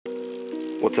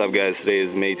What's up, guys? Today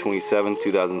is May 27th,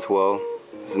 2012.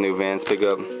 This is a new Vans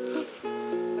pickup.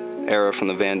 Era from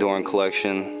the Van Doren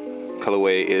collection.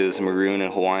 Colorway is maroon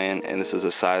and Hawaiian, and this is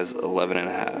a size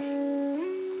 11.5.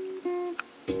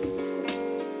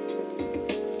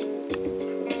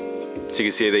 So you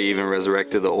can see they even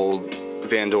resurrected the old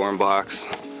Van Doren box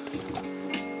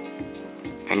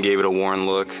and gave it a worn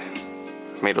look.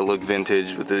 Made it look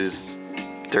vintage with this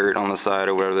dirt on the side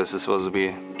or whatever this is supposed to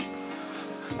be.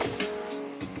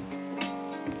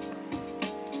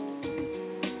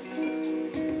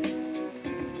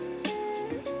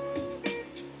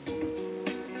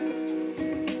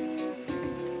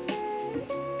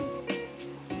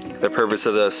 The purpose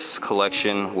of this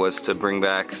collection was to bring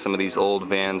back some of these old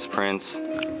Vans prints.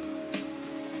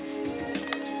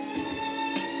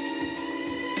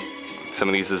 Some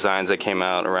of these designs that came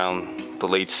out around the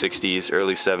late 60s,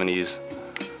 early 70s.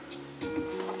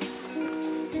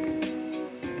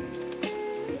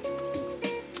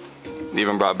 They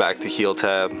even brought back the heel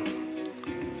tab.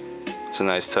 It's a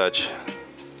nice touch.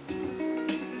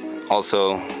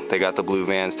 Also, they got the blue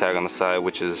Vans tag on the side,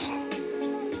 which is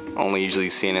only usually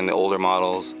seen in the older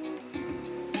models.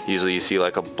 Usually you see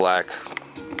like a black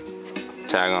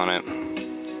tag on it.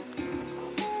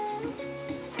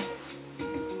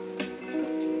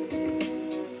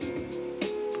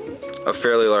 A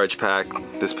fairly large pack.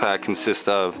 This pack consists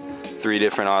of three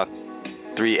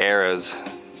eras,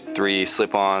 3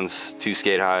 slip-ons, 2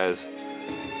 skate highs,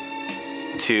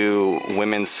 2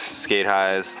 women's skate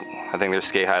highs, I think they're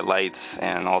skate high lights,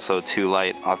 and also 2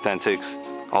 light authentics,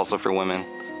 also for women.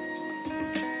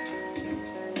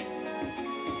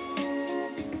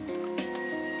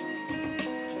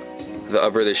 The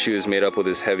upper of the shoe is made up with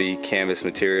this heavy canvas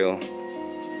material.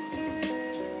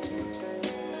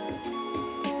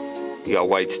 You got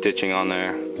white stitching on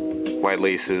there, white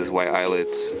laces, white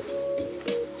eyelets,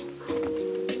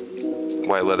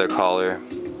 white leather collar,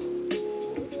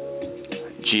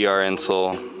 GR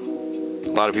insole.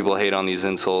 A lot of people hate on these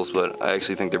insoles, but I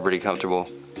actually think they're pretty comfortable.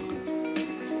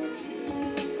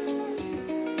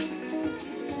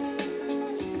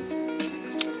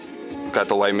 Got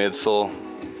the white midsole,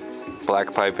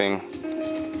 black piping,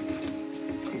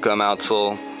 gum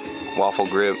outsole, waffle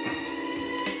grip,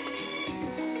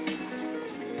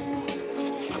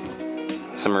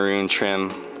 some maroon trim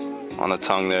on the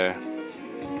tongue there.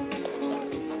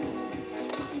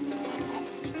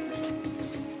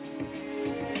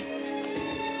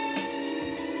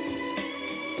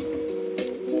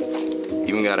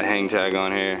 Even got a hang tag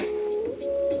on here.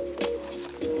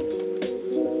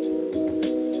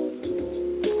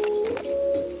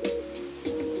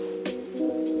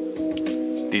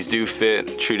 These do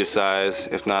fit true to size,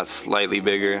 if not slightly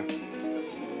bigger.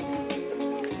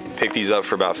 Picked these up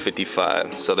for about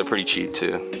 $55, so they're pretty cheap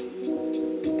too.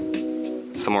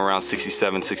 Somewhere around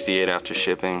 $67, $68 after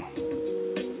shipping.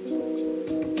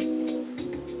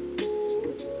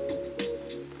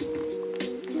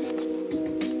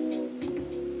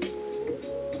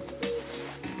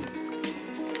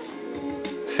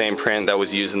 Same print that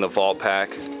was used in the Vault pack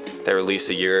that released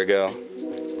a year ago,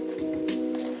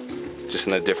 just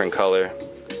in a different color.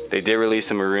 They did release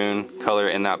a maroon color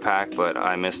in that pack, but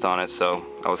I missed on it, so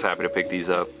I was happy to pick these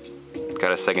up.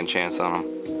 Got a second chance on them.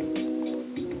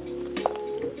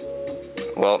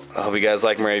 Well, I hope you guys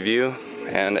like my review,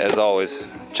 and as always,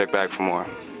 check back for more.